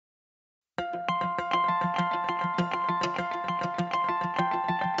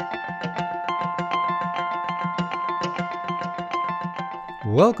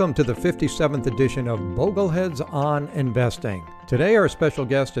Welcome to the 57th edition of Bogleheads on Investing. Today our special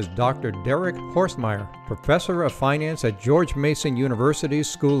guest is Dr. Derek Horstmeyer, Professor of Finance at George Mason University's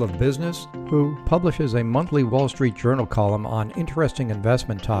School of Business, who publishes a monthly Wall Street Journal column on interesting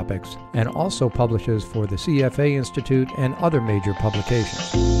investment topics and also publishes for the CFA Institute and other major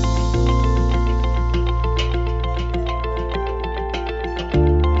publications.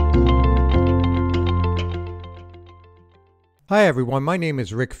 Hi everyone, my name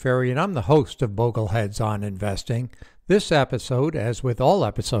is Rick F.I.R.E. and I'm the host of Bogleheads on Investing. This episode, as with all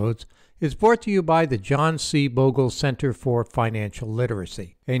episodes, is brought to you by the John C. Bogle Center for Financial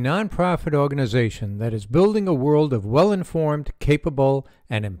Literacy, a nonprofit organization that is building a world of well-informed, capable,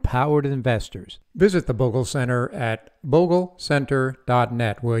 and empowered investors. Visit the Bogle Center at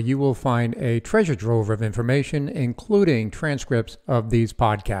boglecenter.net, where you will find a treasure trove of information, including transcripts of these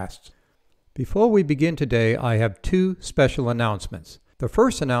podcasts. Before we begin today, I have two special announcements. The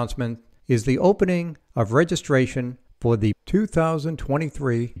first announcement is the opening of registration for the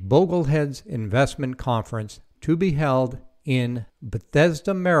 2023 Bogleheads Investment Conference to be held in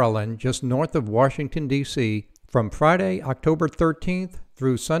Bethesda, Maryland, just north of Washington, D.C., from Friday, October 13th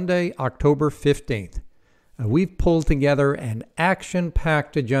through Sunday, October 15th. We've pulled together an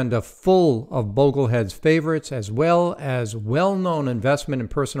action-packed agenda full of Bogleheads favorites as well as well-known investment and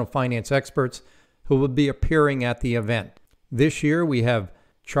personal finance experts who will be appearing at the event. This year we have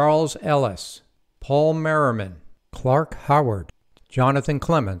Charles Ellis, Paul Merriman, Clark Howard, Jonathan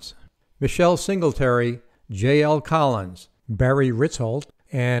Clements, Michelle Singletary, J.L. Collins, Barry Ritzold,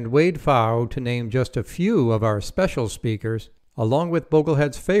 and Wade F.I.R.E, to name just a few of our special speakers, along with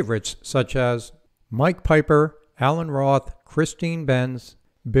Bogleheads favorites such as Mike Piper, Alan Roth, Christine Benz,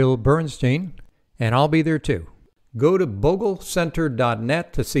 Bill Bernstein, and I'll be there too. Go to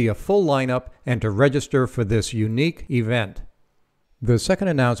boglecenter.net to see a full lineup and to register for this unique event. The second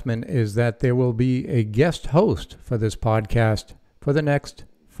announcement is that there will be a guest host for this podcast for the next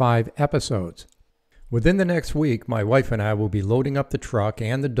 5 episodes. Within the next week, my wife and I will be loading up the truck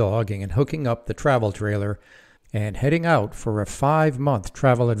and the dog and hooking up the travel trailer and heading out for a 5-month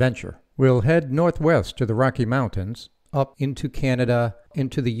travel adventure. We'll head northwest to the Rocky Mountains, up into Canada,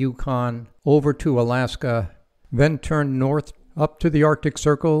 into the Yukon, over to Alaska, then turn north up to the Arctic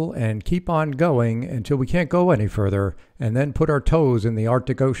Circle and keep on going until we can't go any further, and then put our toes in the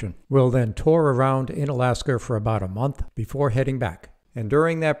Arctic Ocean. We'll then tour around in Alaska for about a month before heading back. And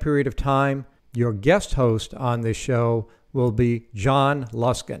during that period of time, your guest host on this show will be John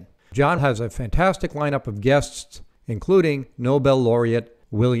Luskin. John has a fantastic lineup of guests, including Nobel laureate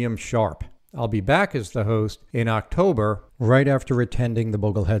William Sharpe. I'll be back as the host in October, right after attending the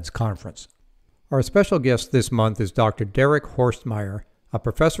Bogleheads conference. Our special guest this month is Dr. Derek Horstmeyer, a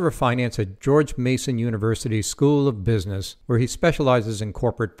professor of finance at George Mason University's School of Business, where he specializes in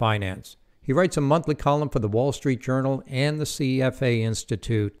corporate finance. He writes a monthly column for the Wall Street Journal and the CFA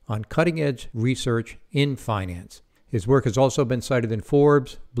Institute on cutting-edge research in finance. His work has also been cited in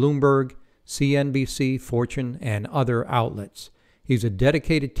Forbes, Bloomberg, CNBC, Fortune, and other outlets. He's a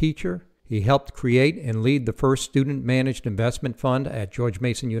dedicated teacher. He helped create and lead the first student-managed investment fund at George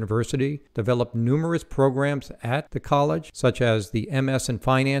Mason University, developed numerous programs at the college, such as the MS in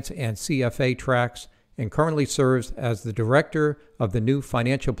Finance and CFA tracks, and currently serves as the director of the new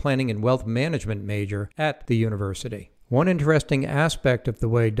Financial Planning and Wealth Management major at the university. One interesting aspect of the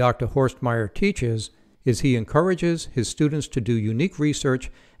way Dr. Horstmeyer teaches is he encourages his students to do unique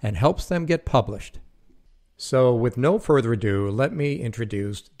research and helps them get published. So with no further ado, let me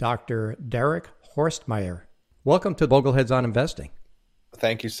introduce Dr. Derek Horstmeyer. Welcome to Bogleheads on Investing.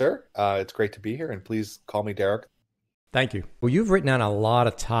 Thank you, sir. It's great to be here, and please call me Derek. Thank you. Well, you've written on a lot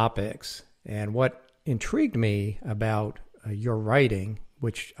of topics, and what intrigued me about your writing,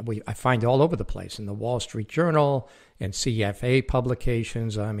 which I find all over the place, in the Wall Street Journal and CFA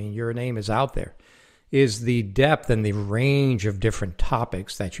publications, I mean, your name is out there, is the depth and the range of different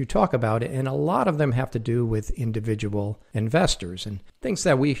topics that you talk about, and a lot of them have to do with individual investors and things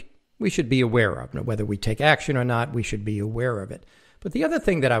that we should be aware of. Whether we take action or not, we should be aware of it. But the other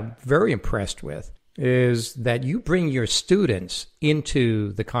thing that I'm very impressed with is that you bring your students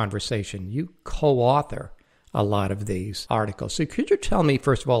into the conversation. You co-author a lot of these articles. So could you tell me,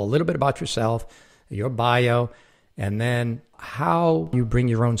 first of all, a little bit about yourself, your bio, and then how you bring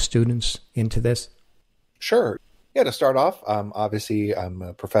your own students into this? Sure. Yeah, to start off, obviously I'm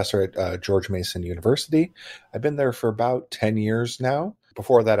a professor at George Mason University. I've been there for about 10 years now.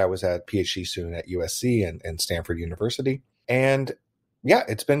 Before that, I was a PhD student at USC and Stanford University. And yeah,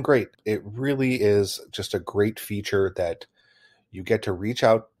 it's been great. It really is just a great feature that you get to reach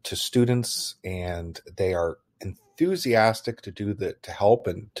out to students, and they are enthusiastic to help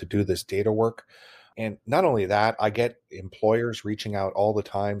and to do this data work. And not only that, I get employers reaching out all the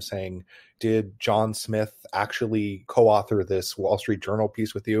time saying, did John Smith actually co-author this Wall Street Journal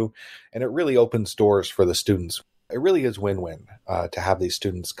piece with you? And it really opens doors for the students. It really is win-win to have these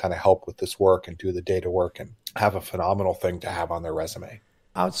students kind of help with this work and do the data work and have a phenomenal thing to have on their resume.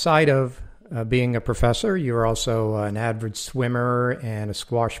 Outside of being a professor, you're also an avid swimmer and a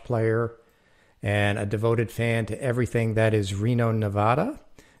squash player and a devoted fan to everything that is Reno, Nevada.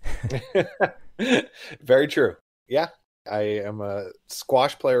 Very true. Yeah, I am a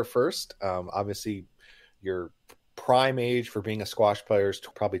squash player first. Obviously, your prime age for being a squash player is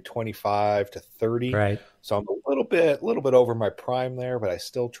probably 25 to 30. Right. So I'm a little bit over my prime there, but I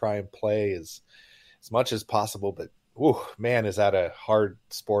still try and play as much as possible. But man, is that a hard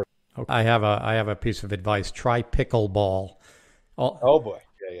sport? I have a piece of advice. Try pickleball. Oh boy.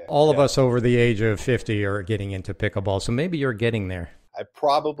 Yeah. All of us over the age of 50 are getting into pickleball. So maybe you're getting there. I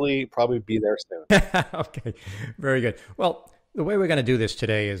probably be there soon. Okay, very good. Well, the way we're going to do this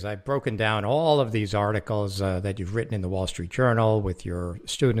today is I've broken down all of these articles that you've written in the Wall Street Journal with your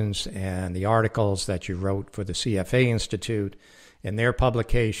students and the articles that you wrote for the CFA Institute and their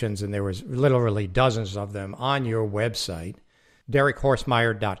publications, and there was literally dozens of them on your website,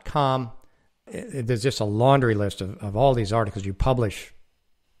 DerekHorstmeyer.com. There's just a laundry list of all these articles you publish,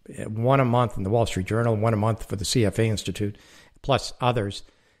 one a month in the Wall Street Journal, one a month for the CFA Institute, plus others.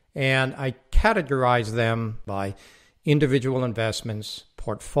 And I categorize them by individual investments,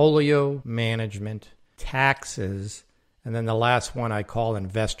 portfolio management, taxes, and then the last one I call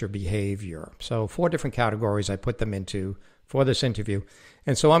investor behavior. So 4 different categories I put them into for this interview.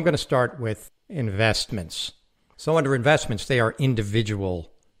 And so I'm going to start with investments. So under investments, they are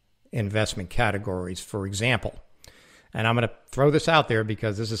individual investment categories, for example. And I'm going to throw this out there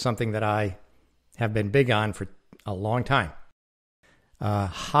because this is something that I have been big on for a long time.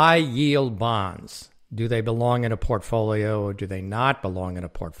 High yield bonds. Do they belong in a portfolio or do they not belong in a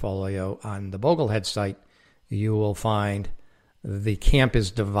portfolio? On the Bogleheads site, you will find the camp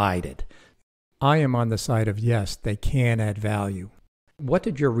is divided. I am on the side of yes, they can add value. What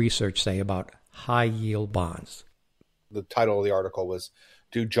did your research say about high yield bonds? The title of the article was,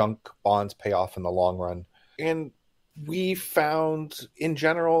 Do Junk Bonds Pay Off in the Long Run? And we found in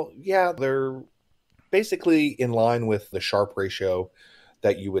general, they're basically in line with the Sharpe ratio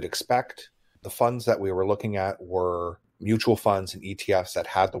that you would expect. The funds that we were looking at were mutual funds and ETFs that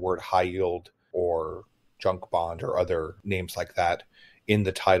had the word high yield or junk bond or other names like that in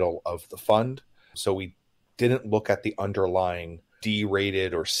the title of the fund. So we didn't look at the underlying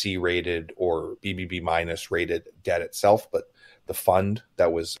D-rated or C-rated or BBB minus rated debt itself, but the fund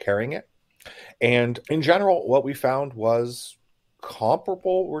that was carrying it. And in general, what we found was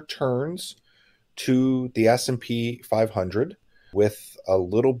comparable returns to the S&P 500 with a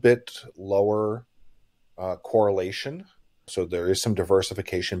little bit lower correlation. So there is some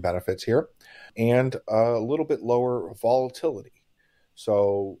diversification benefits here and a little bit lower volatility.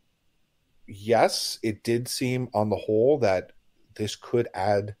 So yes, it did seem on the whole that this could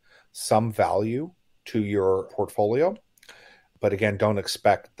add some value to your portfolio. But again, don't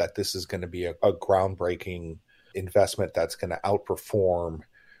expect that this is going to be a groundbreaking investment that's going to outperform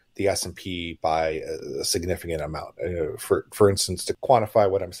the S&P by a significant amount. For instance, to quantify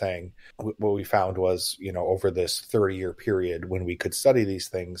what I'm saying, what we found was, over this 30-year period when we could study these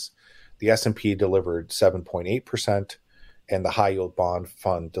things, the S&P delivered 7.8% and the high yield bond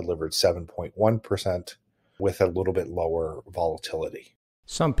fund delivered 7.1% with a little bit lower volatility.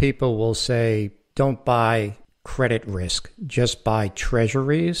 Some people will say, don't buy credit risk, just buy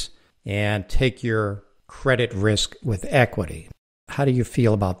treasuries and take your credit risk with equity. How do you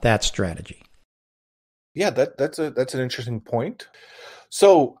feel about that strategy? Yeah, that's an interesting point.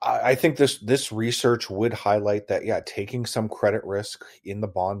 So I think this research would highlight that, taking some credit risk in the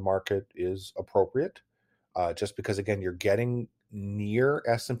bond market is appropriate, just because, again, you're getting near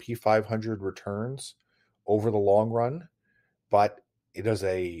S&P 500 returns over the long run, but it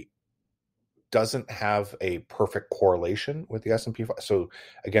doesn't have a perfect correlation with the S&P. So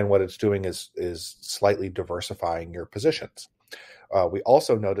again, what it's doing is slightly diversifying your positions. We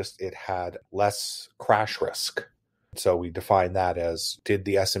also noticed it had less crash risk. So we define that as, did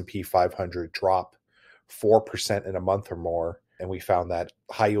the S&P 500 drop 4% in a month or more? And we found that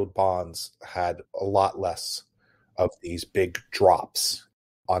high yield bonds had a lot less of these big drops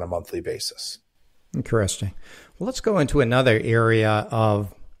on a monthly basis. Interesting. Well, let's go into another area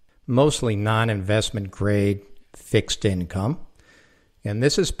of mostly non-investment grade fixed income. And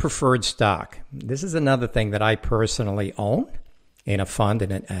this is preferred stock. This is another thing that I personally own in a fund,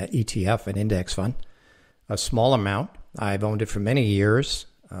 in an ETF, an index fund. a small amount. I've owned it for many years.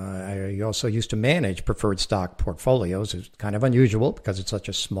 I also used to manage preferred stock portfolios. It's kind of unusual because it's such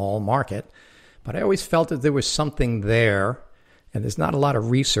a small market. But I always felt that there was something there. And there's not a lot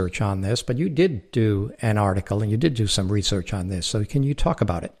of research on this, but you did do an article and you did do some research on this. So can you talk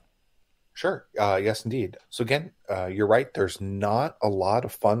about it? Sure. Yes, indeed. So again, you're right. There's not a lot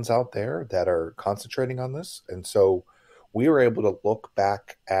of funds out there that are concentrating on this. And so we were able to look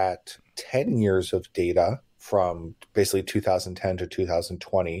back at 10 years of data from basically 2010 to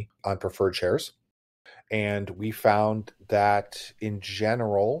 2020 on preferred shares. And we found that in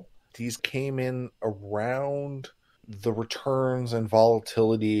general, these came in around the returns and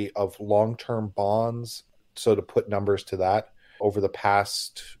volatility of long-term bonds. So to put numbers to that, over the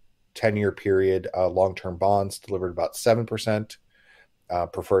past 10-year period, long-term bonds delivered about 7%,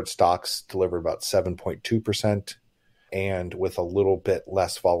 preferred stocks delivered about 7.2%, and with a little bit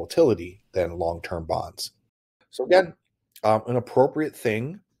less volatility than long-term bonds. So again, an appropriate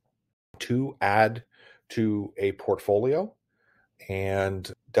thing to add to a portfolio,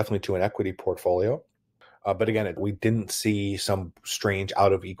 and definitely to an equity portfolio. But again, we didn't see some strange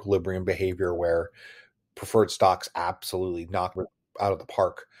out of equilibrium behavior where preferred stocks absolutely knocked out of the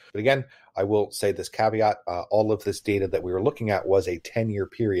park. But again, I will say this caveat, all of this data that we were looking at was a 10-year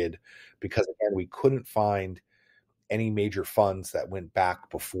period because, again, we couldn't find any major funds that went back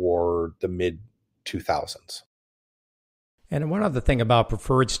before the mid-2000s. And one other thing about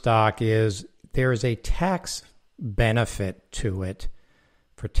preferred stock is there is a tax benefit to it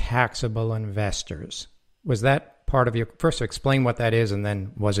for taxable investors. Was that part of your, first explain what that is, and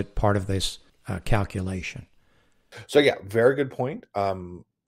then was it part of this calculation? So yeah, very good point.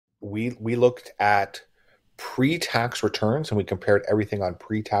 We looked at pre-tax returns and we compared everything on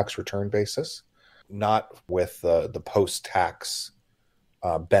pre-tax return basis, not with the post-tax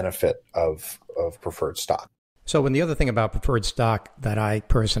benefit of preferred stock. So, and the other thing about preferred stock that I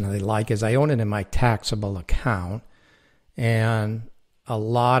personally like is I own it in my taxable account, and a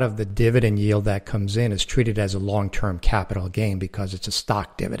lot of the dividend yield that comes in is treated as a long-term capital gain because it's a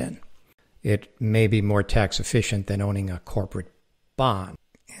stock dividend. It may be more tax efficient than owning a corporate bond.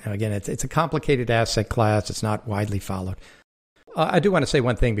 Again, it's a complicated asset class. It's not widely followed. I do want to say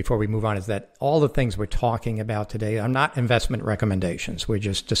one thing before we move on is that all the things we're talking about today are not investment recommendations. We're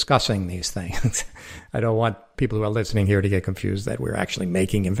just discussing these things. I don't want people who are listening here to get confused that we're actually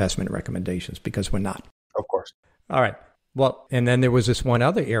making investment recommendations because we're not. Of course. All right. Well, and then there was this one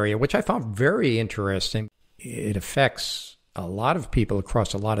other area, which I found very interesting. It affects a lot of people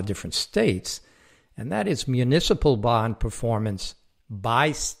across a lot of different states, and that is municipal bond performance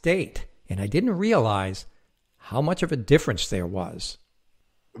by state. And I didn't realize how much of a difference there was.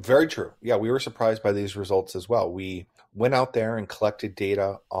 Very true. Yeah, we were surprised by these results as well. We went out there and collected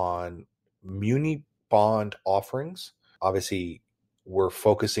data on muni bond offerings. Obviously, we're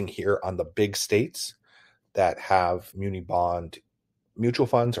focusing here on the big states that have muni bond mutual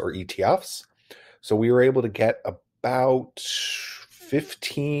funds or ETFs. So we were able to get about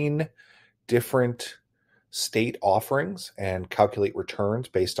 15 different state offerings and calculate returns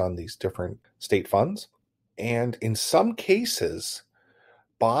based on these different state funds. And in some cases,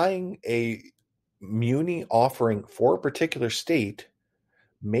 buying a muni offering for a particular state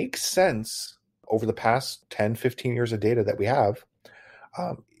makes sense over the past 10, 15 years of data that we have,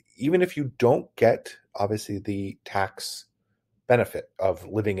 even if you don't get, obviously, the tax benefit of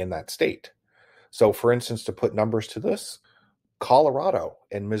living in that state. So, for instance, to put numbers to this, Colorado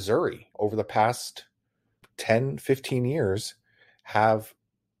and Missouri over the past 10, 15 years have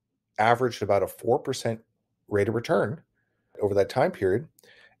averaged about a 4% rate of return over that time period.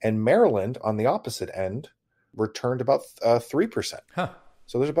 And Maryland, on the opposite end, returned about 3%. Huh.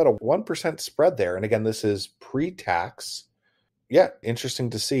 So there's about a 1% spread there. And again, this is pre-tax. Yeah, interesting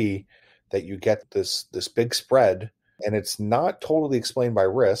to see that you get this big spread. And it's not totally explained by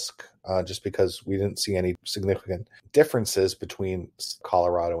risk, just because we didn't see any significant differences between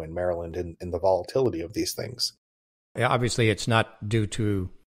Colorado and Maryland in the volatility of these things. Yeah, obviously, it's not due to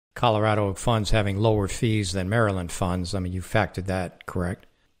Colorado funds having lower fees than Maryland funds. I mean, you factored that, correct?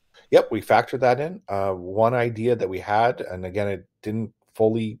 Yep, we factored that in. One idea that we had, and again, it didn't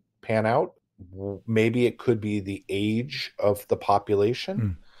fully pan out, maybe it could be the age of the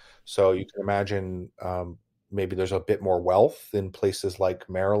population. So you can imagine maybe there's a bit more wealth in places like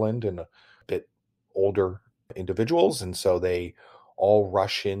Maryland and a bit older individuals. And so they all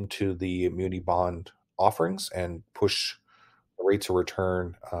rush into the muni bond offerings and push the rates of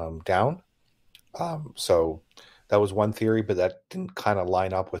return down. So that was one theory, but that didn't kind of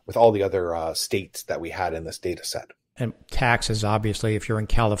line up with all the other states that we had in this data set. And taxes, obviously, if you're in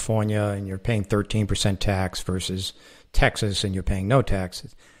California and you're paying 13% tax versus Texas and you're paying no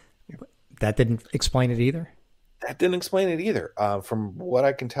taxes, that didn't explain it either? That didn't explain it either. From what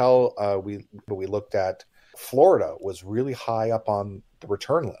I can tell, we looked at, Florida was really high up on the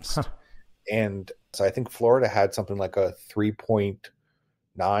return list. Huh. And so I think Florida had something like a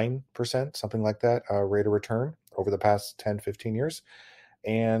 3.9%, something like that, rate of return over the past 10, 15 years.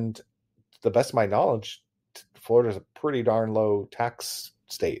 And to the best of my knowledge, Florida's a pretty darn low tax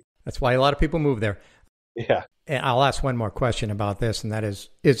state. That's why a lot of people move there. Yeah. And I'll ask one more question about this, and that is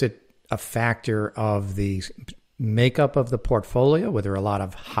it a factor of the makeup of the portfolio? Were there a lot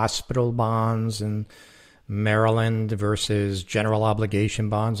of hospital bonds in Maryland versus general obligation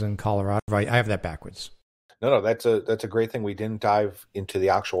bonds in Colorado? Right, I have that backwards. No, that's a great thing. We didn't dive into the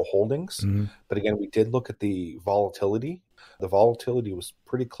actual holdings, but again, we did look at the volatility. The volatility was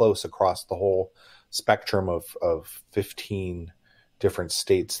pretty close across the whole spectrum of 15 different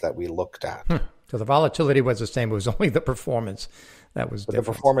states that we looked at. So the volatility was the same. It was only the performance that was different.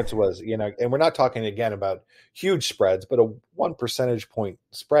 The performance was, and we're not talking again about huge spreads, but a 1 percentage point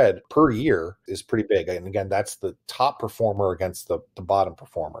spread per year is pretty big. And again, that's the top performer against the bottom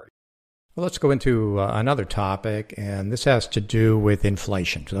performer. Well, let's go into another topic, and this has to do with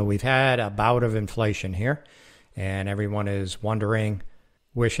inflation. So we've had a bout of inflation here, and everyone is wondering,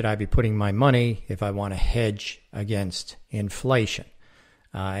 where should I be putting my money if I want to hedge against inflation?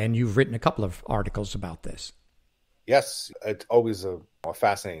 And you've written a couple of articles about this. Yes, it's always a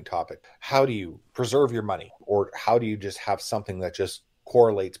fascinating topic. How do you preserve your money, or how do you just have something that just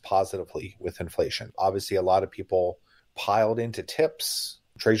correlates positively with inflation? Obviously, a lot of people piled into TIPS,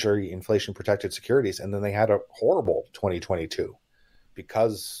 Treasury inflation protected securities, and then they had a horrible 2022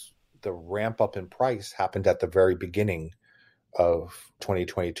 because the ramp up in price happened at the very beginning of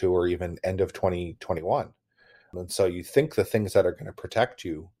 2022 or even end of 2021. And so you think the things that are going to protect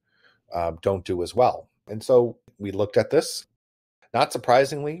you don't do as well. And so we looked at this. Not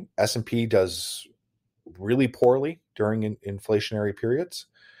surprisingly, S&P does really poorly during inflationary periods.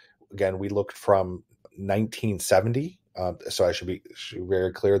 Again, we looked from 1970. So I should be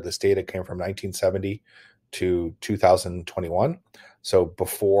very clear. This data came from 1970 to 2021. So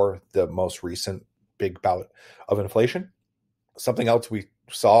before the most recent big bout of inflation. Something else we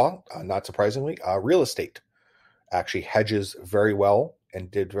saw, not surprisingly, real estate actually hedges very well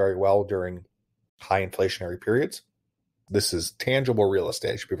and did very well during high inflationary periods. This is tangible real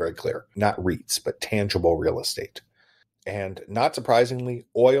estate, I should be very clear. Not REITs, but tangible real estate. And not surprisingly,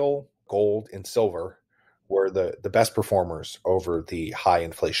 oil, gold, and silver were the best performers over the high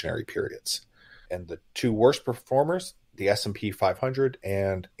inflationary periods. And the two worst performers, the S&P 500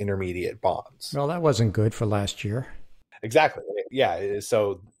 and intermediate bonds. Well, that wasn't good for last year. Exactly. Yeah.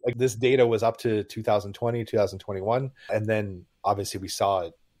 So like this data was up to 2020, 2021. And then obviously we saw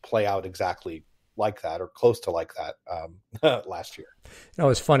it play out exactly like that or close to like that last year. You know,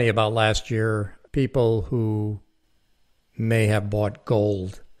 it's funny about last year, people who may have bought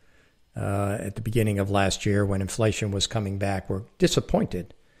gold at the beginning of last year when inflation was coming back were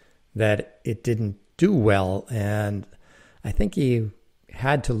disappointed that it didn't do well. And I think you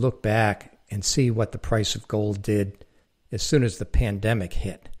had to look back and see what the price of gold did as soon as the pandemic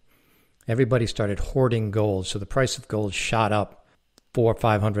hit. Everybody started hoarding gold, so the price of gold shot up $400 or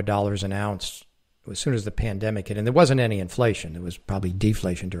 $500 an ounce as soon as the pandemic hit. And there wasn't any inflation. There was probably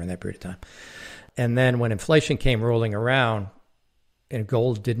deflation during that period of time. And then when inflation came rolling around and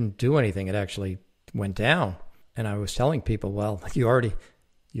gold didn't do anything, it actually went down. And I was telling people, well, you already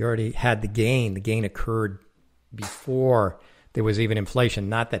had the gain. The gain occurred before there was even inflation.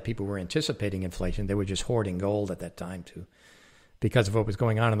 Not that people were anticipating inflation. They were just hoarding gold at that time too, because of what was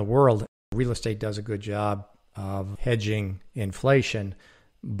going on in the world. Real estate does a good job of hedging inflation,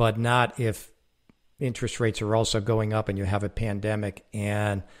 but not if interest rates are also going up and you have a pandemic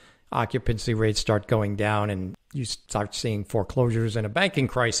and occupancy rates start going down and you start seeing foreclosures and a banking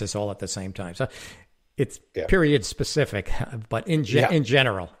crisis all at the same time. So it's period specific, but in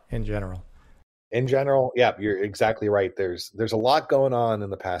general. In general, yeah, you're exactly right. There's a lot going on in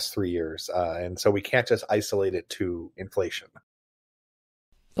the past 3 years, and so we can't just isolate it to inflation.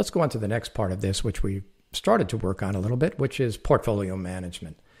 Let's go on to the next part of this, which we started to work on a little bit, which is portfolio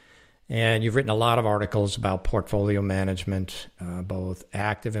management. And you've written a lot of articles about portfolio management, both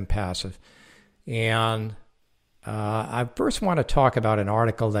active and passive. And I first want to talk about an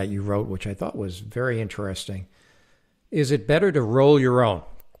article that you wrote, which I thought was very interesting. Is it better to roll your own?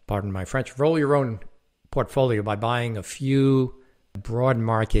 Pardon my French, roll your own portfolio by buying a few broad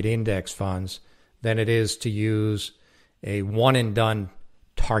market index funds than it is to use a one and done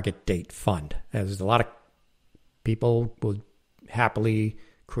target date fund? There's a lot of people will happily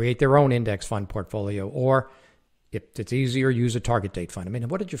create their own index fund portfolio, or if it's easier, use a target date fund. I mean,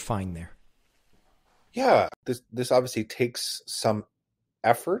 what did you find there? Yeah, this obviously takes some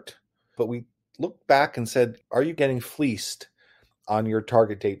effort, but we looked back and said, are you getting fleeced on your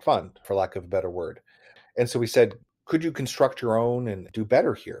target date fund, for lack of a better word? And so we said, could you construct your own and do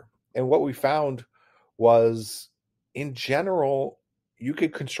better here? And what we found was, in general, you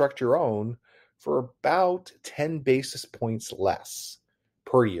could construct your own for about 10 basis points less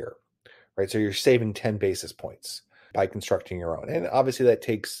per year, right? So you're saving 10 basis points by constructing your own. And obviously that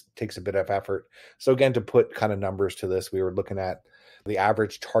takes a bit of effort. So again, to put kind of numbers to this, we were looking at the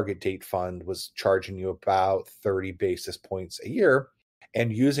average target date fund was charging you about 30 basis points a year,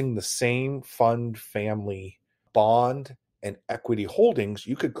 and using the same fund family bond and equity holdings,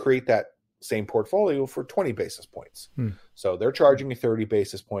 you could create that same portfolio for 20 basis points. So they're charging you 30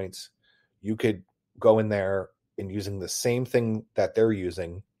 basis points. You could go in there and using the same thing that they're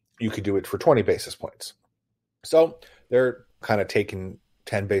using, you could do it for 20 basis points. So they're kind of taking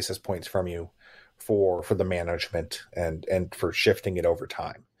 10 basis points from you for the management and for shifting it over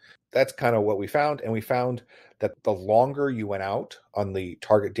time. That's kind of what we found. And we found that the longer you went out on the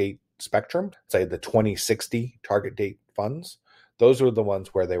target date spectrum, say the 2060 target date funds, those were the ones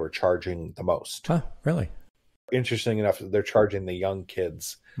where they were charging the most. Huh, really? Interesting enough, they're charging the young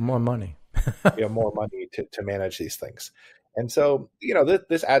kids more money. More money to manage these things. And so,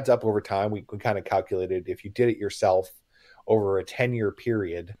 this adds up over time. We kind of calculated if you did it yourself over a 10-year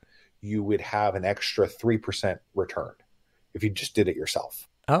period, you would have an extra 3% return if you just did it yourself.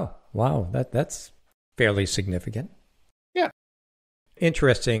 Oh, wow. That's fairly significant. Yeah.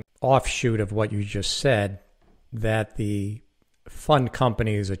 Interesting offshoot of what you just said, that the fund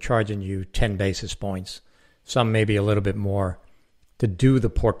companies are charging you 10 basis points, some maybe a little bit more, to do the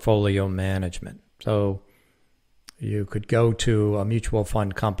portfolio management. So you could go to a mutual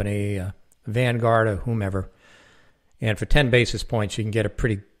fund company, a Vanguard or whomever, and for 10 basis points, you can get a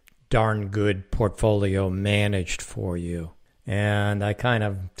pretty darn good portfolio managed for you. And I kind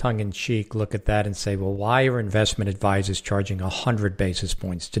of tongue-in-cheek look at that and say, well, why are investment advisors charging 100 basis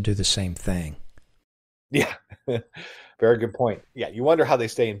points to do the same thing? Yeah, very good point. Yeah, you wonder how they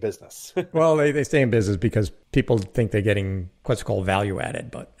stay in business. Well, they stay in business because people think they're getting what's called value added.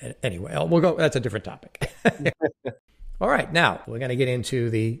 But anyway, that's a different topic. All right, now we're going to get into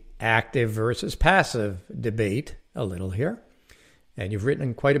the active versus passive debate a little here. And you've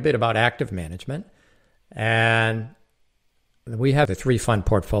written quite a bit about active management. And we have the 3-fund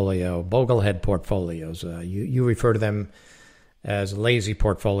portfolio, Boglehead portfolios. You refer to them as lazy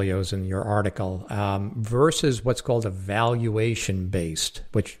portfolios in your article, versus what's called a valuation-based,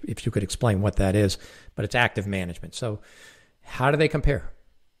 which if you could explain what that is, but it's active management. So how do they compare?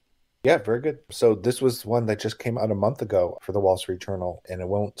 Yeah, very good. So this was one that just came out a month ago for the Wall Street Journal, and it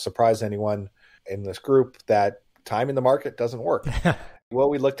won't surprise anyone in this group that timing the market doesn't work. Well,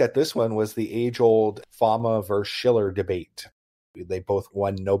 we looked at this one was the age-old Fama versus Shiller debate. They both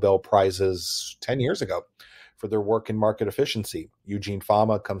won Nobel Prizes 10 years ago for their work in market efficiency. Eugene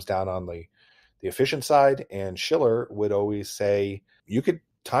Fama comes down on the efficient side, and Shiller would always say you could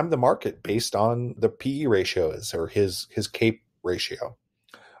time the market based on the PE ratios or his CAPE ratio.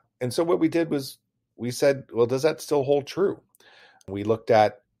 And so what we did was we said, well, does that still hold true? We looked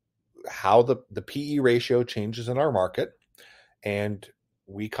at how the PE ratio changes in our market, and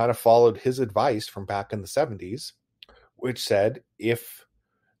we kind of followed his advice from back in the 70s, which said if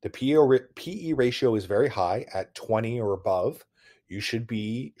the PE ratio is very high at 20 or above, you should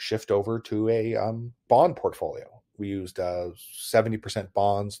shift over to a bond portfolio. We used 70%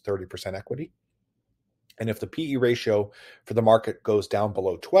 bonds, 30% equity. And if the PE ratio for the market goes down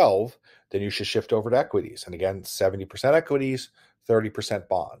below 12, then you should shift over to equities. And again, 70% equities, 30%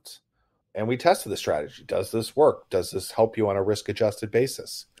 bonds. And we tested the strategy. Does this work? Does this help you on a risk-adjusted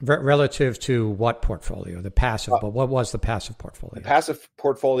basis? Relative to what portfolio? The passive, but what was the passive portfolio? The passive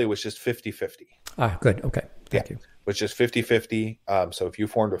portfolio was just 50-50. Ah, good. Okay. Thank you. It was just 50-50. So if you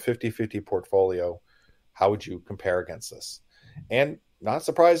formed a 50-50 portfolio, how would you compare against this? And not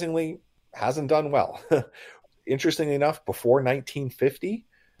surprisingly, hasn't done well. Interestingly enough, before 1950,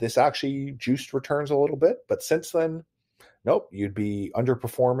 this actually juiced returns a little bit. But since then, nope, you'd be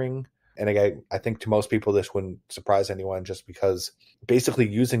underperforming. And again, I think to most people, this wouldn't surprise anyone just because basically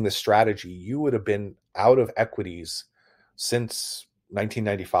using this strategy, you would have been out of equities since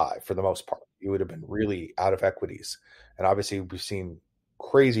 1995 for the most part. You would have been really out of equities. And obviously, we've seen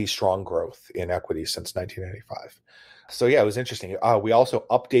crazy strong growth in equities since 1995. So yeah, it was interesting. We also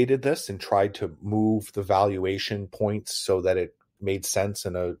updated this and tried to move the valuation points so that it made sense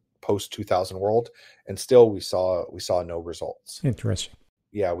in a post 2000 world, and still we saw no results. Interesting.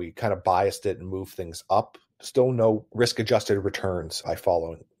 Yeah, we kind of biased it and moved things up. Still no risk adjusted returns by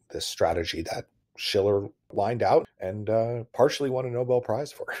following this strategy that Shiller lined out and partially won a Nobel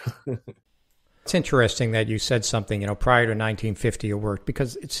Prize for. It's interesting that you said something, prior to 1950 it worked,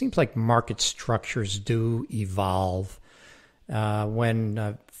 because it seems like market structures do evolve.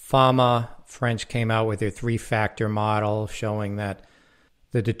 When Fama, French, came out with their three-factor model showing that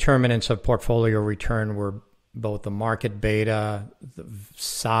the determinants of portfolio return were both the market beta, the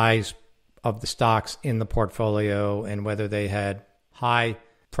size of the stocks in the portfolio, and whether they had high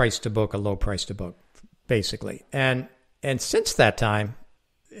price to book or low price to book, basically. And since that time,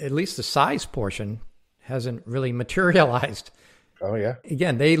 at least the size portion hasn't really materialized. Oh, yeah.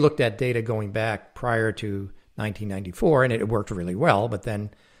 Again, they looked at data going back prior to 1994, and it worked really well. But then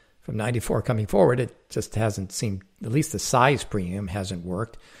from 94 coming forward, it just hasn't seemed, at least the size premium hasn't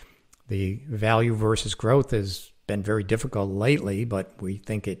worked. The value versus growth has been very difficult lately, but we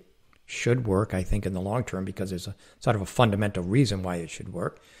think it should work, I think, in the long term, because there's a sort of a fundamental reason why it should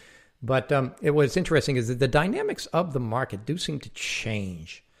work. But what's interesting is that the dynamics of the market do seem to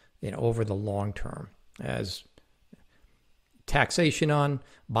change, over the long term, as taxation on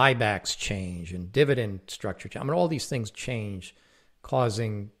buybacks change and dividend structure change. I mean, all these things change,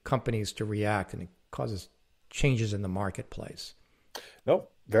 causing companies to react, and it causes changes in the marketplace. No,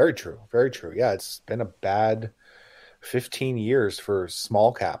 very true. Very true. Yeah, it's been a bad 15 years for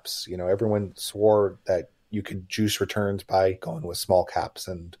small caps. Everyone swore that you could juice returns by going with small caps,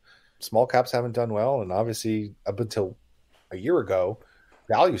 and small caps haven't done well. And obviously, up until a year ago,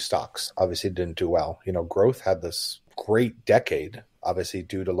 value stocks obviously didn't do well. Growth had this great decade, obviously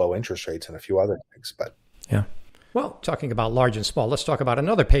due to low interest rates and a few other things. But yeah. Well, talking about large and small, let's talk about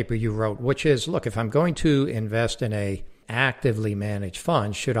another paper you wrote, which is, look, if I'm going to invest in a actively managed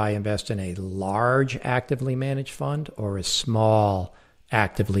fund, should I invest in a large actively managed fund or a small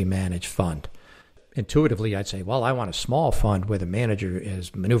actively managed fund? Intuitively, I'd say, well, I want a small fund where the manager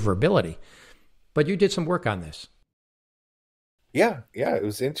is maneuverability. But you did some work on this. Yeah. It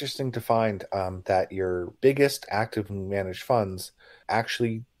was interesting to find that your biggest actively managed funds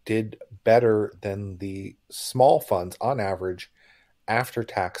actually did better than the small funds on average after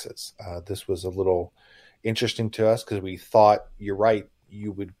taxes. This was a little interesting to us because we thought, you're right,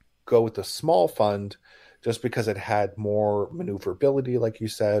 you would go with the small fund just because it had more maneuverability, like you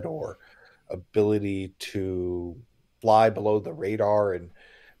said, or ability to fly below the radar and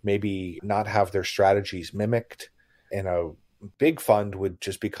maybe not have their strategies mimicked. And a big fund would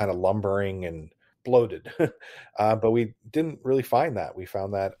just be kind of lumbering and bloated. But we didn't really find that. We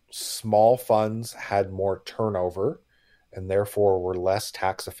found that small funds had more turnover and therefore were less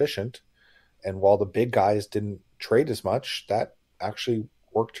tax efficient. And while the big guys didn't trade as much, that actually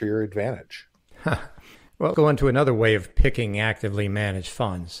worked to your advantage. Well, go into another way of picking actively managed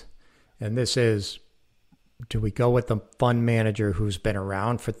funds. And this is, do we go with the fund manager who's been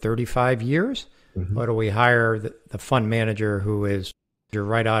around for 35 years? Mm-hmm. Or do we hire the fund manager who is, you're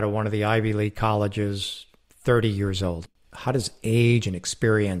right out of one of the Ivy League colleges, 30 years old? How does age and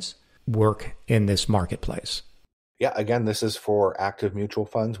experience work in this marketplace? Yeah, again, this is for active mutual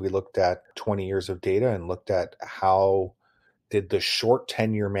funds. We looked at 20 years of data and looked at how did the short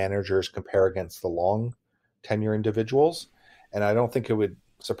tenure managers compare against the long tenure individuals. And I don't think it would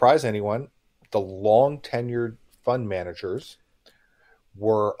surprise anyone. The long tenured fund managers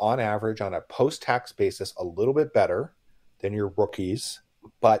were on average on a post-tax basis a little bit better than your rookies,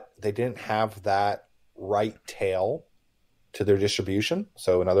 but they didn't have that right tail to their distribution.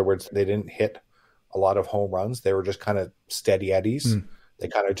 So in other words, they didn't hit a lot of home runs. They were just kind of steady eddies. They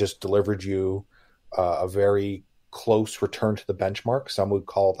kind of just delivered you a very close return to the benchmark. Some would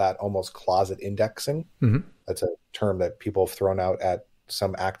call that almost closet indexing. Mm-hmm. That's a term that people have thrown out at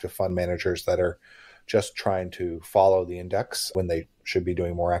some active fund managers that are just trying to follow the index when they should be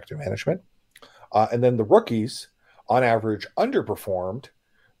doing more active management. And then the rookies, on average, underperformed,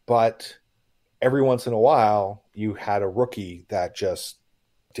 but every once in a while, you had a rookie that just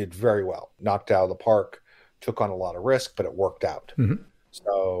did very well, knocked out of the park, took on a lot of risk, but it worked out. Mm-hmm.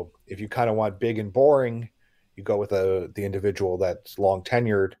 So if you kind of want big and boring, you go with the individual that's long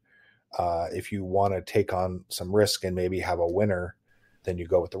tenured. If you want to take on some risk and maybe have a winner, then you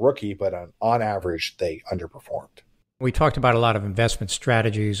go with the rookie, but on average, they underperformed. We talked about a lot of investment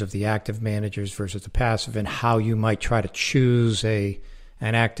strategies of the active managers versus the passive and how you might try to choose an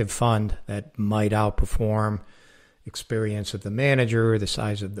active fund that might outperform experience of the manager, the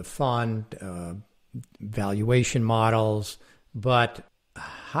size of the fund, valuation models. But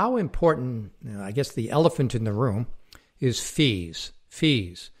how important, I guess the elephant in the room is fees.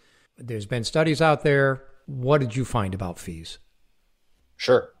 Fees. There's been studies out there. What did you find about fees?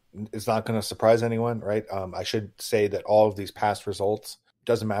 Sure. It's not going to surprise anyone, right? I should say that all of these past results,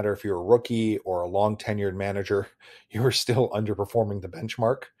 doesn't matter if you're a rookie or a long tenured manager, you are still underperforming the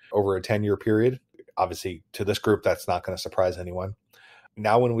benchmark over a 10-year period. Obviously, to this group, that's not going to surprise anyone.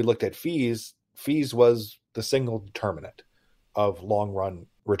 Now, when we looked at fees was the single determinant of long run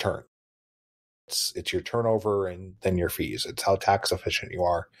return. It's your turnover and then your fees. It's how tax efficient you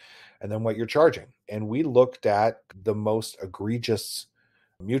are and then what you're charging. And we looked at the most egregious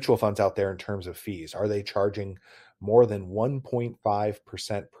mutual funds out there in terms of fees. Are they charging more than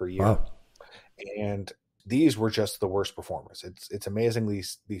 1.5% per year? Wow. And these were just the worst performers. It's amazing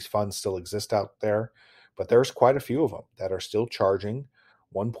these funds still exist out there, but there's quite a few of them that are still charging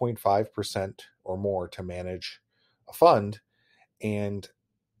 1.5% or more to manage a fund. And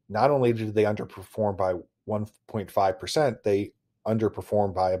not only did they underperform by 1.5%, they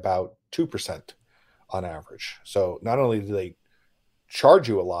underperform by about 2% on average. So not only do they charge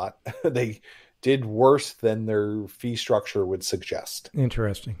you a lot, they did worse than their fee structure would suggest.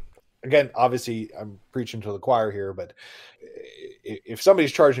 Interesting. Again, obviously, I'm preaching to the choir here, but if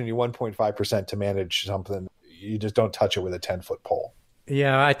somebody's charging you 1.5% to manage something, you just don't touch it with a 10-foot pole.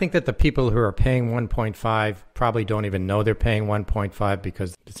 Yeah, I think that the people who are paying 1.5 probably don't even know they're paying 1.5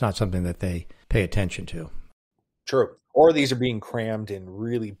 because it's not something that they pay attention to. True. Or these are being crammed in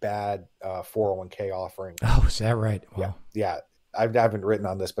really bad 401k offerings. Oh, is that right? Wow. Yeah. I haven't written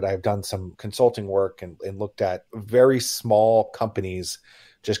on this, but I've done some consulting work and looked at very small companies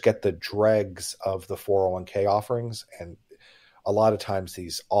just get the dregs of the 401k offerings. And a lot of times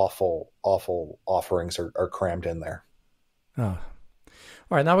these awful offerings are crammed in there. Oh.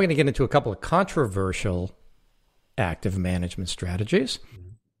 All right, now we're going to get into a couple of controversial active management strategies.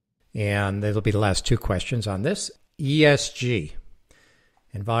 Mm-hmm. And that'll be the last two questions on this. ESG,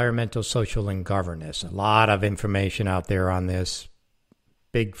 environmental, social, and governance. A lot of information out there on this.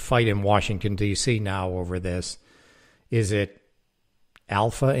 Big fight in Washington, D.C. now over this. Is it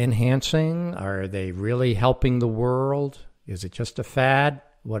alpha enhancing? Are they really helping the world? Is it just a fad?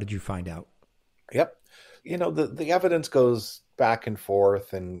 What did you find out? Yep. The evidence goes back and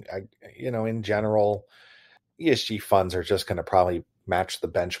forth, and in general, ESG funds are just going to probably match the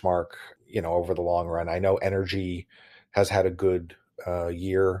benchmark, over the long run. I know energy has had a good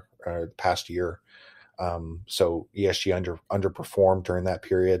past year. So ESG underperformed during that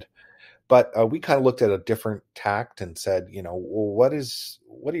period. But we kind of looked at a different tact and said, well, what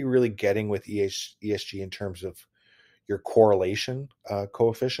are you really getting with ESG in terms of your correlation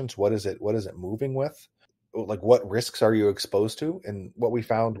coefficients? What is it moving with? Like, what risks are you exposed to? And what we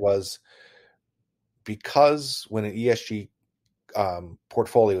found was, because when an ESG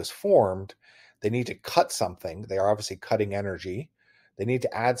portfolio is formed, they need to cut something. They are obviously cutting energy. They need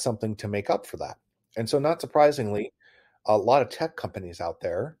to add something to make up for that. And so, not surprisingly, a lot of tech companies out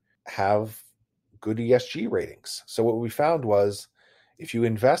there have good ESG ratings. So what we found was, if you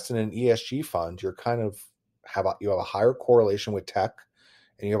invest in an ESG fund, you have a higher correlation with tech,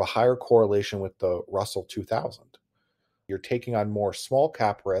 and you have a higher correlation with the Russell 2000. You're taking on more small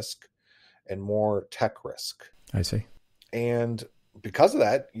cap risk and more tech risk. I see. And because of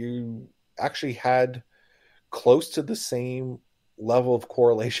that, you actually had close to the same level of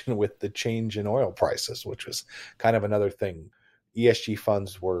correlation with the change in oil prices, which was kind of another thing. ESG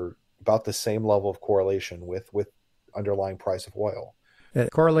funds were about the same level of correlation with underlying price of oil.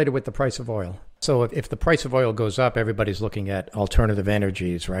 It correlated with the price of oil. So if the price of oil goes up, everybody's looking at alternative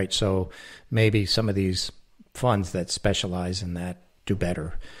energies, right? So maybe some of these funds that specialize in that do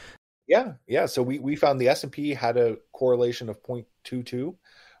better. Yeah. So we found the S&P had a correlation of 0.22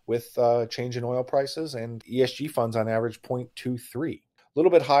 with change in oil prices, and ESG funds on average 0.23. A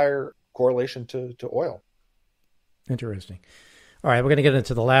little bit higher correlation to oil. Interesting. All right, we're going to get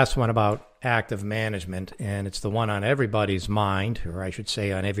into the last one about active management, and it's the one on everybody's mind, or I should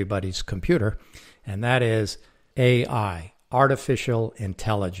say on everybody's computer, and that is AI, artificial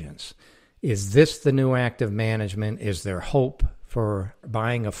intelligence. Is this the new active management? Is there hope for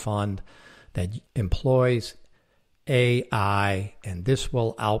buying a fund that employs AI and this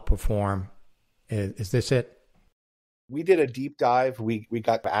will outperform? Is this it? We did a deep dive. We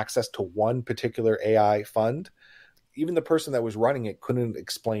got access to one particular AI fund. Even the person that was running it couldn't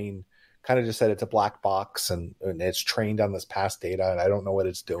explain, kind of just said it's a black box and it's trained on this past data and I don't know what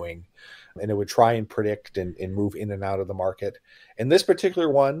it's doing. And it would try and predict and move in and out of the market. And this particular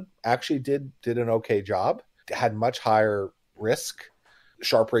one actually did an okay job. It had much higher risk.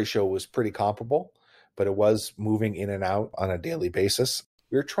 Sharpe ratio was pretty comparable, but it was moving in and out on a daily basis.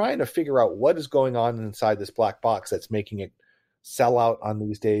 We were trying to figure out what is going on inside this black box that's making it sellout on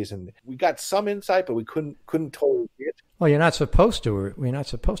these days, and we got some insight, but we couldn't totally see it. Well, you're not supposed to. We're not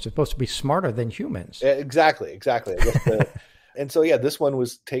supposed to. It's supposed to be smarter than humans. Exactly. I guess and so, yeah, this one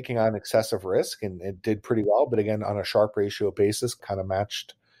was taking on excessive risk, and it did pretty well. But again, on a Sharpe ratio basis, kind of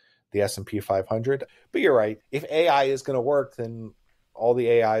matched the S&P 500. But you're right. If AI is going to work, then all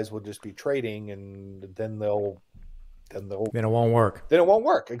the AIs will just be trading, and then Then it won't work. Then it won't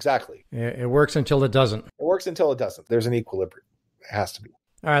work. Exactly. It works until it doesn't. It works until it doesn't. There's an equilibrium. It has to be.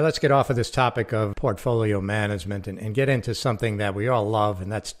 All right, let's get off of this topic of portfolio management and get into something that we all love,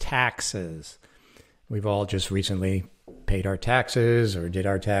 and that's taxes. We've all just recently paid our taxes or did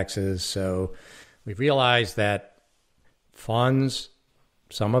our taxes. So we've realized that funds,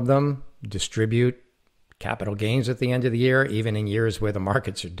 some of them distribute capital gains at the end of the year, even in years where the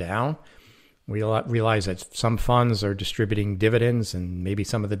markets are down. We realize that some funds are distributing dividends, and maybe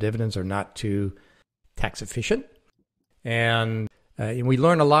some of the dividends are not too tax efficient. And we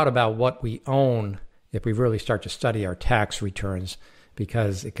learn a lot about what we own if we really start to study our tax returns,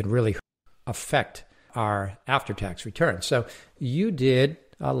 because it can really affect our after-tax returns. So you did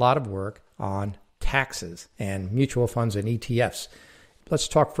a lot of work on taxes and mutual funds and ETFs. Let's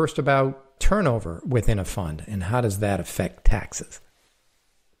talk first about turnover within a fund, and how does that affect taxes?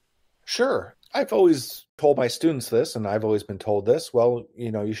 Sure. I've always told my students this, and I've always been told this. Well,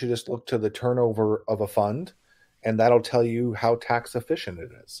 you should just look to the turnover of a fund, and that'll tell you how tax efficient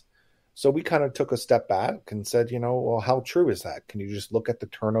it is. So we kind of took a step back and said, well, how true is that? Can you just look at the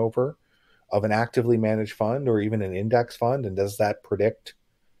turnover of an actively managed fund or even an index fund, and does that predict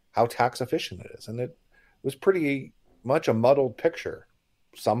how tax efficient it is? And it was pretty much a muddled picture.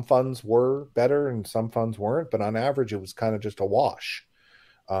 Some funds were better and some funds weren't, but on average, it was kind of just a wash.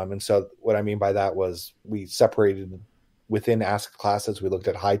 And so what I mean by that was we separated within asset classes. We looked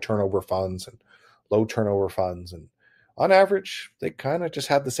at high turnover funds and low turnover funds. And on average, they kind of just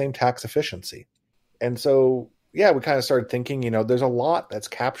had the same tax efficiency. And so, yeah, we kind of started thinking, there's a lot that's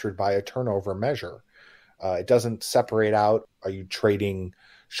captured by a turnover measure. It doesn't separate out. Are you trading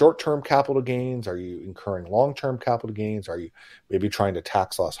short-term capital gains? Are you incurring long-term capital gains? Are you maybe trying to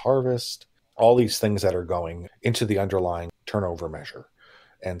tax loss harvest? All these things that are going into the underlying turnover measure.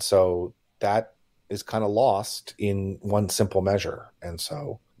 And so that is kind of lost in one simple measure. And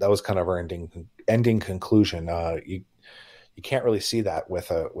so that was kind of our ending conclusion. You can't really see that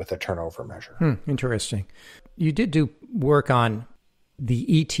with a turnover measure. Interesting. You did do work on the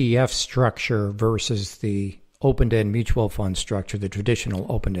ETF structure versus the open-end mutual fund structure, the traditional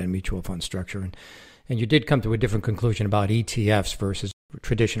open-end mutual fund structure. And you did come to a different conclusion about ETFs versus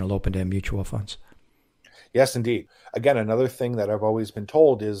traditional open-end mutual funds. Yes, indeed. Again, another thing that I've always been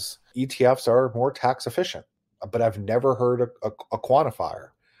told is ETFs are more tax efficient, but I've never heard a quantifier,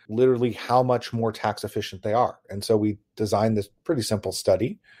 literally how much more tax efficient they are. And so we designed this pretty simple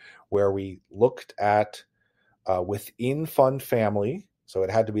study where we looked at within fund family. So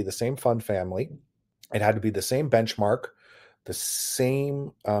it had to be the same fund family. It had to be the same benchmark, the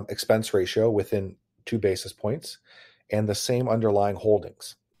same expense ratio within 2 basis points, and the same underlying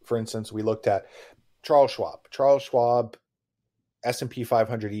holdings. For instance, we looked at Charles Schwab S&P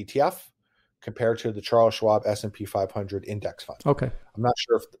 500 ETF compared to the Charles Schwab S&P 500 index fund. Okay. I'm not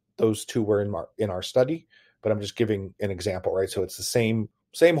sure if those two were in our study, but I'm just giving an example, right? So it's the same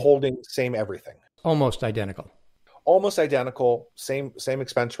holding, same everything. Almost identical. Same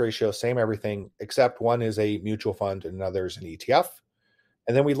expense ratio, same everything, except one is a mutual fund and another is an ETF.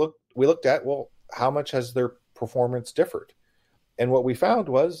 And then we looked at, well, how much has their performance differed? And what we found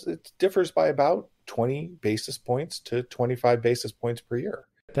was it differs by about 20 basis points to 25 basis points per year.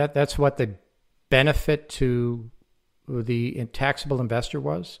 That's what the benefit to the taxable investor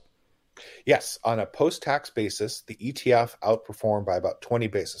was? Yes. On a post-tax basis, the ETF outperformed by about 20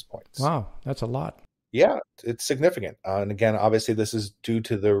 basis points. Wow, that's a lot. Yeah, it's significant. And again, obviously, this is due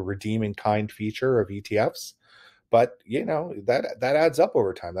to the redeem in kind feature of ETFs. But, that adds up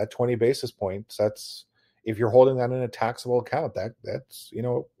over time. That 20 basis points, that's, if you're holding that in a taxable account, that's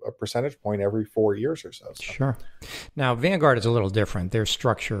a percentage point every 4 years or so. Sure. Now, Vanguard is a little different. Their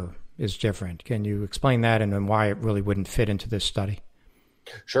structure is different. Can you explain that and then why it really wouldn't fit into this study?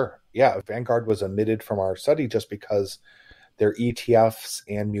 Sure. Yeah, Vanguard was omitted from our study just because their ETFs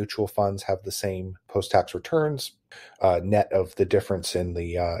and mutual funds have the same post-tax returns, net of the difference in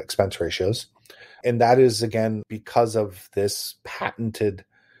the expense ratios. And that is, again, because of this patented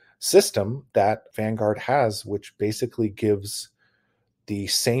system that Vanguard has, which basically gives the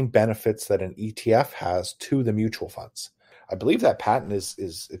same benefits that an ETF has to the mutual funds. I believe that patent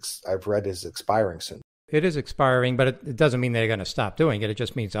I've read is expiring soon. It is expiring, but it doesn't mean they're going to stop doing it. It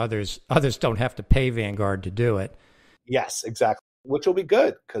just means others don't have to pay Vanguard to do it. Yes, exactly. Which will be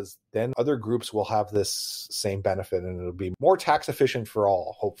good because then other groups will have this same benefit and it'll be more tax efficient for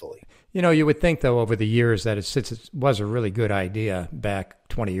all, hopefully. You would think, though, over the years that since it was a really good idea back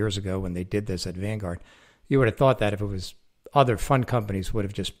 20 years ago when they did this at Vanguard, you would have thought that if it was other fund companies would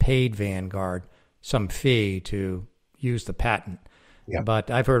have just paid Vanguard some fee to use the patent. Yeah.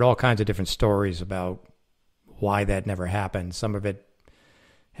 But I've heard all kinds of different stories about why that never happened. Some of it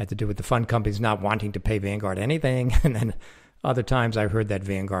had to do with the fund companies not wanting to pay Vanguard anything. And then other times I heard that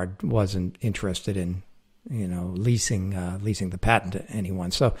Vanguard wasn't interested in, leasing the patent to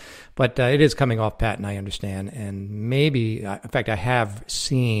anyone. So, but it is coming off patent, I understand. And maybe, in fact, I have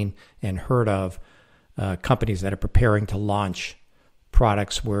seen and heard of companies that are preparing to launch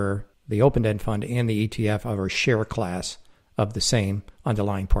products where the open-end fund and the ETF are a share class of the same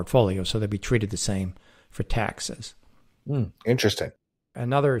underlying portfolio. So they'll be treated the same for taxes. Interesting.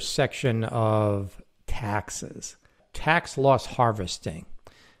 Another section of taxes, tax loss harvesting.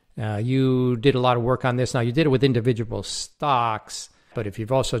 You did a lot of work on this. Now, you did it with individual stocks, but if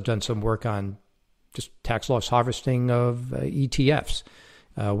you've also done some work on just tax loss harvesting of ETFs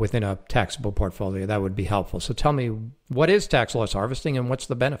within a taxable portfolio, that would be helpful. So tell me, what is tax loss harvesting and what's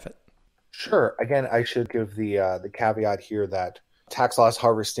the benefit? Sure. Again, I should give the caveat here that tax loss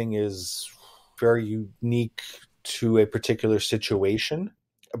harvesting is very unique to a particular situation,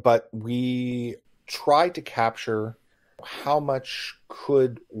 but we try to capture how much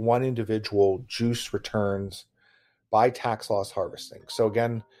could one individual juice returns by tax loss harvesting. So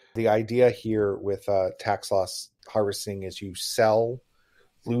again, the idea here with tax loss harvesting is you sell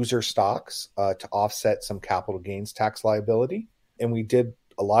loser stocks to offset some capital gains tax liability. And we did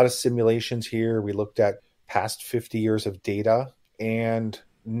a lot of simulations here. We looked at past 50 years of data, and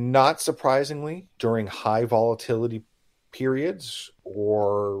not surprisingly, during high volatility periods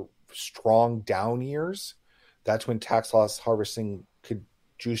or strong down years, that's when tax loss harvesting could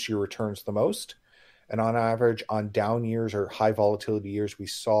juice your returns the most. And on average, on down years or high volatility years, we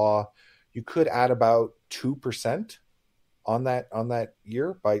saw you could add about 2% on that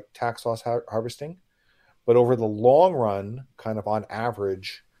year by tax loss harvesting. But over the long run, kind of on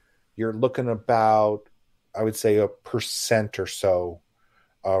average, you're looking about, I would say, 1% or so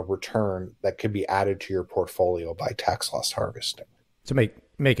return that could be added to your portfolio by tax loss harvesting. To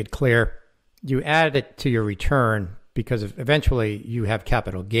make it clear, you add it to your return because eventually you have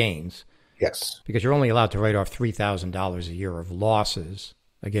capital gains. Yes. Because you're only allowed to write off $3,000 a year of losses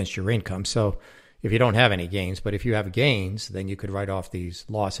against your income. So if you don't have any gains, but if you have gains, then you could write off these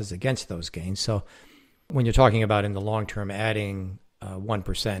losses against those gains. So when you're talking about in the long term adding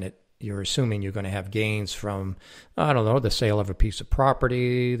 1%, you're assuming you're going to have gains from, I don't know, the sale of a piece of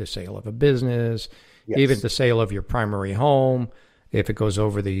property, the sale of a business, yes, even the sale of your primary home, if it goes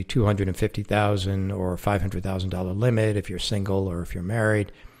over the $250,000 or $500,000 limit, if you're single or if you're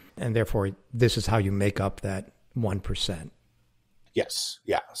married. And therefore, this is how you make up that 1%. Yes.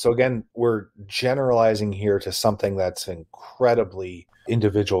 Yeah. So again, we're generalizing here to something that's incredibly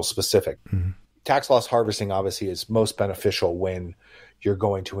individual specific. Mm-hmm. Tax loss harvesting obviously is most beneficial when you're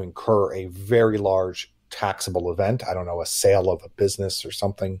going to incur a very large taxable event. I don't know, a sale of a business or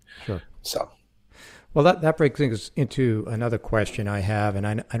something. Sure. So, well, that brings us into another question I have, and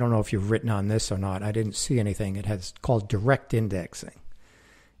I don't know if you've written on this or not. I didn't see anything. It has called direct indexing.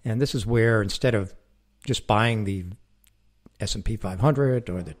 And this is where instead of just buying the S&P 500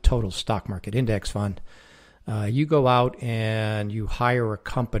 or the total stock market index fund, you go out and you hire a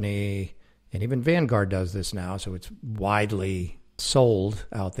company, and even Vanguard does this now, so it's widely sold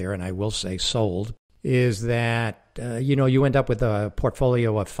out there, and I will say sold, is that, you end up with a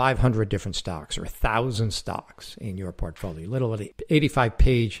portfolio of 500 different stocks or 1,000 stocks in your portfolio, literally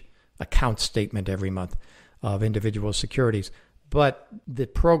 85-page account statement every month of individual securities. But the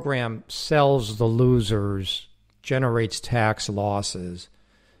program sells the losers, generates tax losses,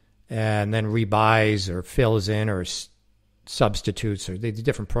 and then rebuys or fills in or substitutes, or the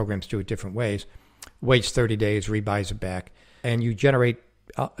different programs do it different ways, waits 30 days, rebuys it back, and you generate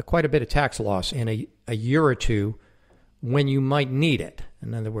quite a bit of tax loss in a year or two when you might need it.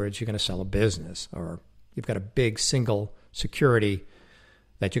 In other words, you're going to sell a business, or you've got a big single security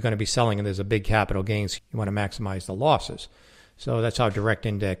that you're going to be selling, and there's a big capital gains. You want to maximize the losses. So that's how direct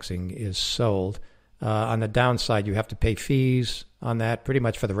indexing is sold. On the downside, you have to pay fees on that pretty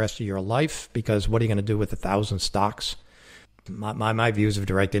much for the rest of your life, because what are you going to do with 1,000 stocks? My views of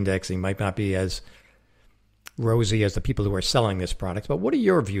direct indexing might not be as rosy as the people who are selling this product, but what are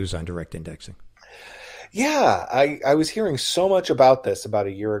your views on direct indexing? Yeah, I was hearing so much about this about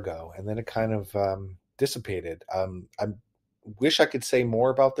a year ago, and then it kind of dissipated. I wish I could say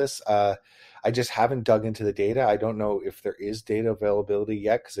more about this. I just haven't dug into the data. I don't know if there is data availability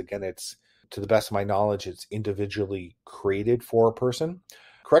yet, because again, it's, to the best of my knowledge, it's individually created for a person.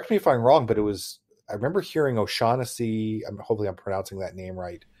 Correct me if I'm wrong, but I remember hearing O'Shaughnessy, hopefully I'm pronouncing that name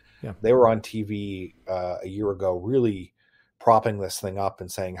right. Yeah. They were on TV a year ago, really propping this thing up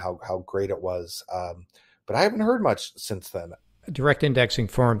and saying how great it was. But I haven't heard much since then. Direct indexing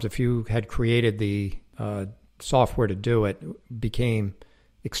firms, if you had created the software to do it, became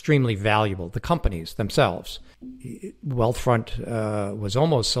extremely valuable. The companies themselves. Wealthfront was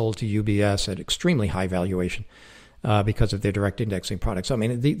almost sold to UBS at extremely high valuation because of their direct indexing products. I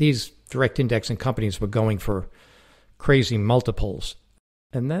mean, these direct indexing companies were going for crazy multiples.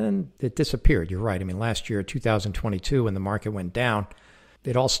 And then it disappeared. You're right. I mean, last year, 2022, when the market went down,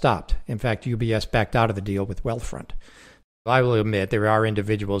 it all stopped. In fact, UBS backed out of the deal with Wealthfront. I will admit there are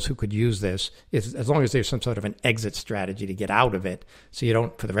individuals who could use this as long as there's some sort of an exit strategy to get out of it, so you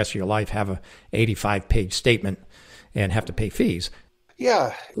don't, for the rest of your life, have a 85-page statement and have to pay fees.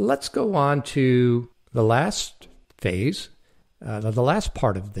 Yeah. Let's go on to the last phase, the last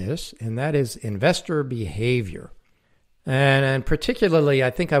part of this, and that is investor behavior. And particularly,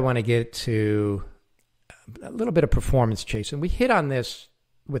 I think I want to get to a little bit of performance chase. And we hit on this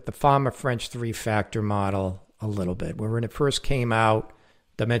with the Fama-French three-factor model a little bit, where when it first came out,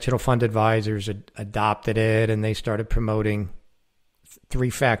 dimensional fund advisors adopted it, and they started promoting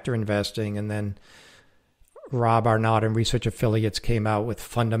three-factor investing. And then Rob Arnott and Research Affiliates came out with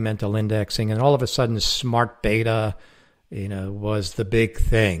fundamental indexing, and all of a sudden, smart beta, was the big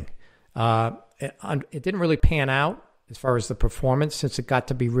thing. It didn't really pan out as far as the performance, since it got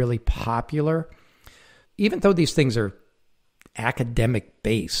to be really popular. Even though these things are academic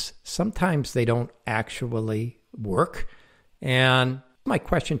based, sometimes they don't actually work. And my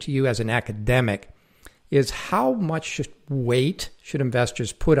question to you as an academic is, how much weight should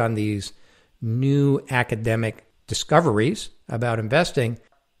investors put on these new academic discoveries about investing,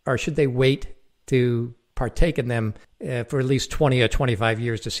 or should they wait to partake in them for at least 20 or 25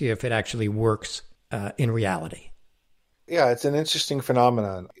 years to see if it actually works in reality? Yeah, it's an interesting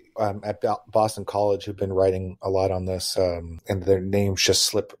phenomenon. At Boston College, who've been writing a lot on this, and their names just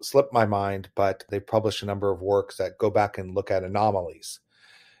slip my mind, but they published a number of works that go back and look at anomalies.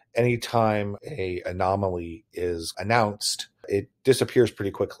 Anytime a anomaly is announced, it disappears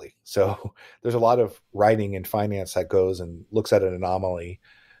pretty quickly. So there's a lot of writing in finance that goes and looks at an anomaly.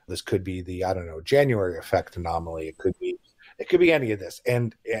 This could be the, January effect anomaly. It could be any of this.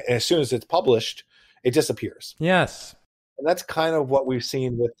 And as soon as it's published, it disappears. Yes. And that's kind of what we've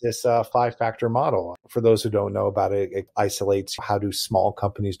seen with this five-factor model. For those who don't know about it, it isolates how do small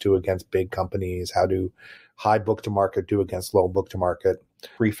companies do against big companies, how do high book-to-market do against low book-to-market,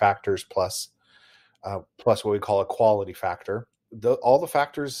 three factors plus what we call a quality factor. All the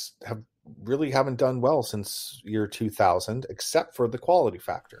factors haven't done well since year 2000, except for the quality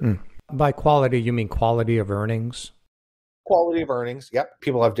factor. By quality, you mean quality of earnings? Quality of earnings. Yep.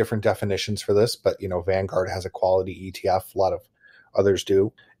 People have different definitions for this, but Vanguard has a quality ETF. A lot of others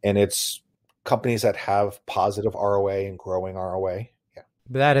do. And it's companies that have positive ROA and growing ROA. Yeah.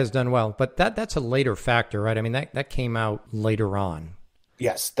 That has done well. But that's a later factor, right? I mean, that came out later on.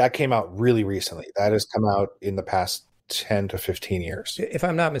 Yes, that came out really recently. That has come out in the past 10 to 15 years. If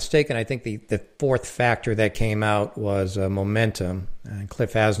I'm not mistaken, I think the fourth factor that came out was momentum. And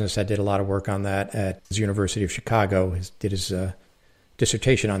Cliff Asness did a lot of work on that at the University of Chicago. Did his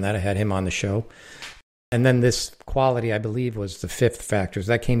dissertation on that. I had him on the show. And then this quality, I believe, was the fifth factor.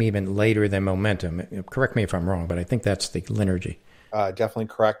 That came even later than momentum. Correct me if I'm wrong, but I think that's the liturgy. Definitely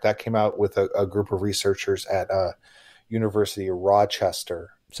correct. That came out with a group of researchers at University of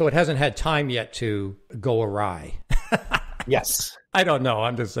Rochester. So it hasn't had time yet to go awry. Yes. I don't know.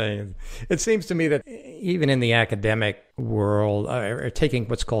 I'm just saying. It seems to me that even in the academic world, taking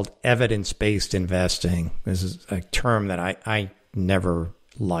what's called evidence-based investing, this is a term that I never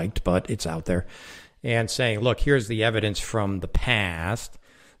liked, but it's out there, and saying, look, here's the evidence from the past,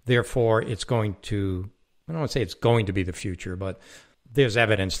 therefore it's going to, I don't want to say it's going to be the future, but there's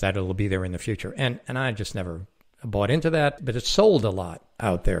evidence that it'll be there in the future. And I just never bought into that, but it's sold a lot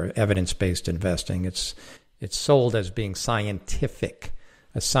out there, evidence-based investing. It's sold as being scientific,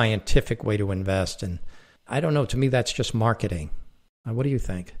 a scientific way to invest. And I don't know, to me, that's just marketing. What do you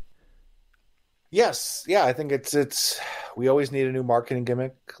think? Yes. Yeah, I think it's we always need a new marketing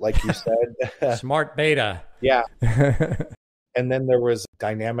gimmick, like you said. Smart beta. Yeah. And then there was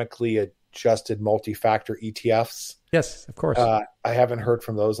dynamically adjusted multi-factor ETFs. Yes, of course. I haven't heard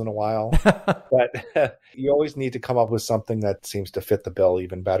from those in a while, but you always need to come up with something that seems to fit the bill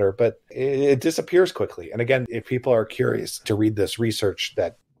even better, but it disappears quickly. And again, if people are curious to read this research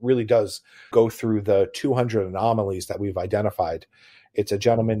that really does go through the 200 anomalies that we've identified. It's a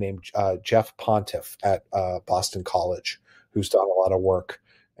gentleman named Jeff Pontiff at Boston College who's done a lot of work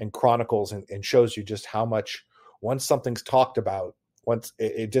and chronicles and shows you just how much, once something's talked about, once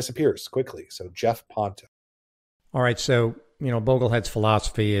it disappears quickly. So Jeff Pontiff. All right. So, Boglehead's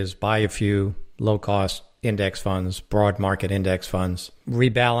philosophy is buy a few low-cost index funds, broad market index funds,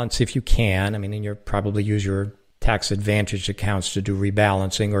 rebalance if you can. I mean, and you probably use your tax-advantaged accounts to do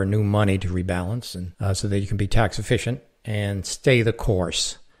rebalancing or new money to rebalance, and so that you can be tax efficient and stay the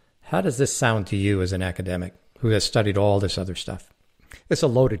course. How does this sound to you as an academic who has studied all this other stuff? It's a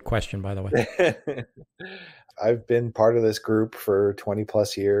loaded question, by the way. I've been part of this group for 20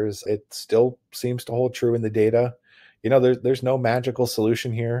 plus years. It still seems to hold true in the data. There's no magical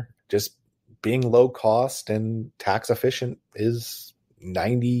solution here. Just being low cost and tax efficient is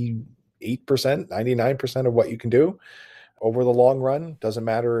 98%, 99% of what you can do over the long run. Doesn't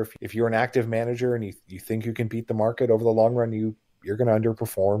matter if you're an active manager and you think you can beat the market over the long run, you're going to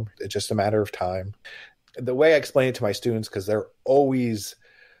underperform. It's just a matter of time. The way I explain it to my students, because they're always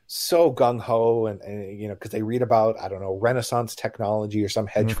so gung-ho and because they read about, I don't know, Renaissance technology or some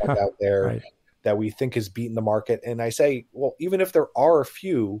hedge fund out there right. that we think is beating the market. And I say, well, even if there are a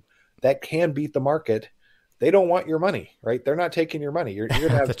few that can beat the market, they don't want your money, right? They're not taking your money. You're going to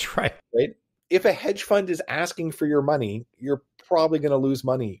have, that's right. If a hedge fund is asking for your money, you're probably going to lose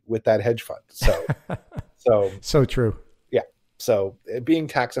money with that hedge fund. So true. Yeah. So being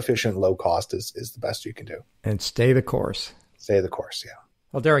tax efficient, low cost is the best you can do. And stay the course. Stay the course. Yeah.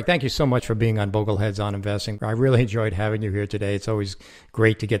 Well, Derek, thank you so much for being on Bogleheads on Investing. I really enjoyed having you here today. It's always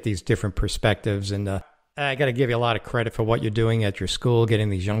great to get these different perspectives. And I got to give you a lot of credit for what you're doing at your school, getting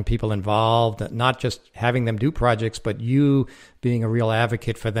these young people involved, not just having them do projects, but you being a real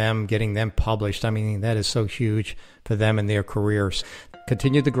advocate for them, getting them published. I mean, that is so huge for them and their careers.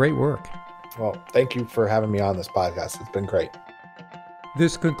 Continue the great work. Well, thank you for having me on this podcast. It's been great.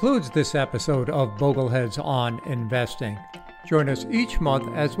 This concludes this episode of Bogleheads on Investing. Join us each month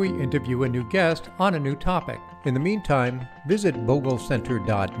as we interview a new guest on a new topic. In the meantime, visit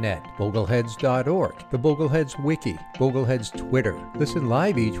boglecenter.net, bogleheads.org, the Bogleheads Wiki, Bogleheads Twitter. Listen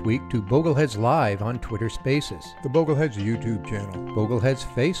live each week to Bogleheads Live on Twitter Spaces, the Bogleheads YouTube channel, Bogleheads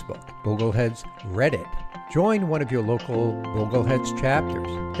Facebook, Bogleheads Reddit. Join one of your local Bogleheads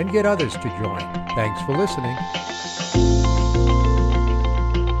chapters and get others to join. Thanks for listening.